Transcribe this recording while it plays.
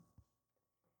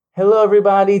Hello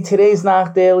everybody, today's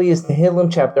Nach Daily is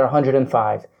Tehillim chapter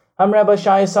 105. I'm Rabbi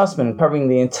Shaya Sussman, covering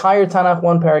the entire Tanakh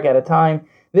one parak at a time.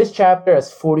 This chapter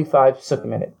has 45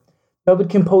 psukim in it. David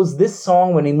composed this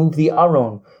song when he moved the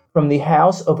Aron from the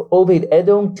house of Oved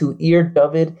Edom to Ir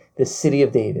David, the city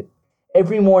of David.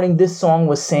 Every morning this song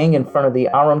was sang in front of the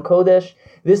Aron Kodesh.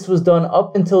 This was done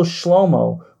up until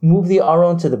Shlomo moved the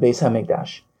Aron to the Beis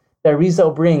HaMikdash. That Rizal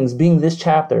brings, being this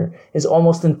chapter, is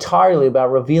almost entirely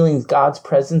about revealing God's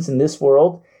presence in this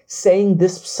world, saying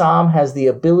this psalm has the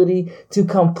ability to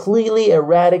completely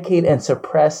eradicate and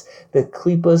suppress the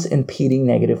klippas impeding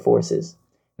negative forces.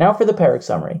 Now for the parak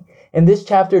summary. In this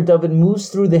chapter, David moves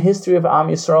through the history of Am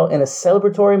Yisrael in a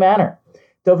celebratory manner.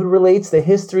 David relates the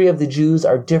history of the Jews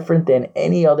are different than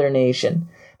any other nation.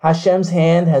 Hashem's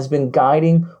hand has been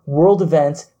guiding world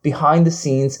events behind the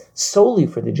scenes solely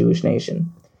for the Jewish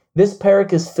nation. This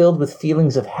parak is filled with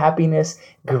feelings of happiness,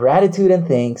 gratitude, and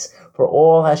thanks for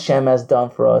all Hashem has done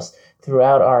for us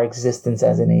throughout our existence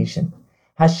as a nation.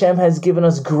 Hashem has given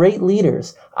us great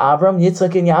leaders, Avram,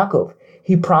 Yitzchak, and Yaakov.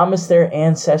 He promised their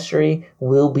ancestry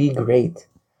will be great.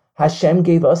 Hashem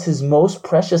gave us His most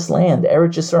precious land,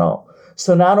 Eretz Yisrael.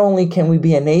 So not only can we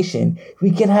be a nation,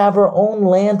 we can have our own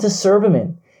land to serve Him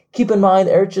in. Keep in mind,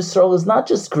 Eretz Yisrael is not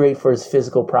just great for its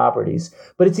physical properties,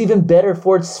 but it's even better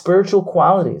for its spiritual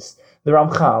qualities. The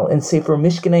Ramchal in Sefer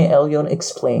Mishkanei Elyon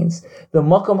explains, the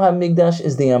Makom HaMikdash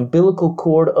is the umbilical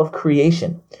cord of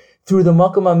creation. Through the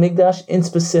Makom HaMikdash in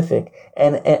specific,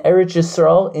 and Eretz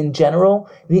Yisrael in general,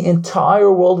 the entire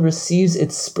world receives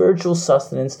its spiritual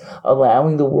sustenance,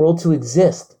 allowing the world to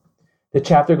exist. The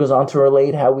chapter goes on to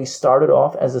relate how we started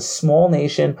off as a small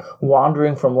nation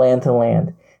wandering from land to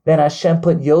land. Then Hashem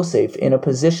put Yosef in a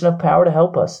position of power to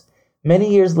help us. Many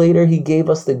years later, He gave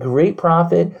us the great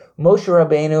prophet Moshe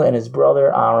Rabbeinu and his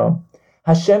brother Aaron.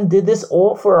 Hashem did this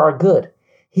all for our good.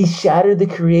 He shattered the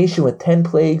creation with 10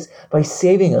 plagues by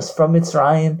saving us from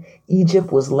Mitzrayim.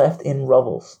 Egypt was left in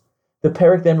rubbles. The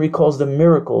parak then recalls the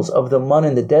miracles of the man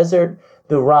in the desert,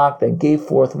 the rock that gave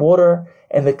forth water,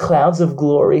 and the clouds of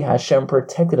glory Hashem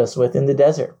protected us with in the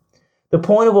desert. The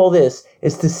point of all this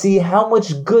is to see how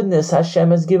much goodness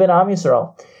Hashem has given Am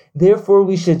Yisrael. Therefore,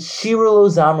 we should shirulo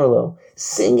zamrulo,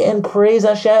 sing and praise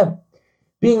Hashem.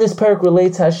 Being this parak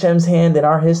relates Hashem's hand in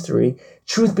our history,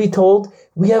 truth be told,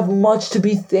 we have much to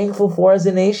be thankful for as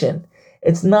a nation.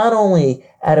 It's not only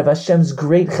out of Hashem's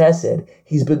great chesed,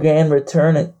 He's began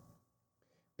returning.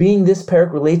 Being this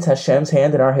parak relates Hashem's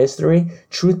hand in our history,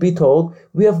 truth be told,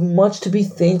 we have much to be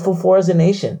thankful for as a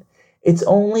nation. It's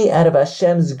only out of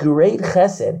Hashem's great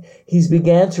chesed He's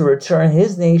began to return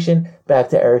His nation back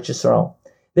to Eretz Yisrael.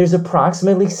 There's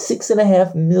approximately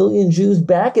 6.5 million Jews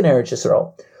back in Eretz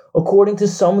Yisrael. According to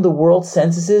some of the world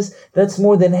censuses, that's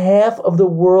more than half of the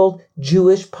world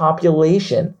Jewish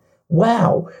population.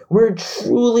 Wow, we're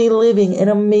truly living in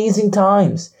amazing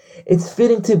times. It's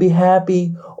fitting to be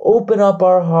happy, open up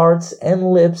our hearts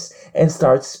and lips, and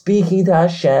start speaking to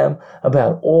Hashem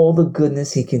about all the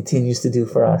goodness He continues to do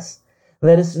for us.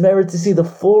 Let us merit to see the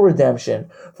full redemption,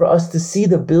 for us to see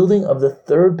the building of the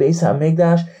third Beis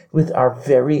HaMikdash with our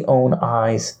very own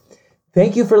eyes.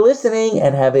 Thank you for listening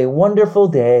and have a wonderful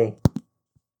day.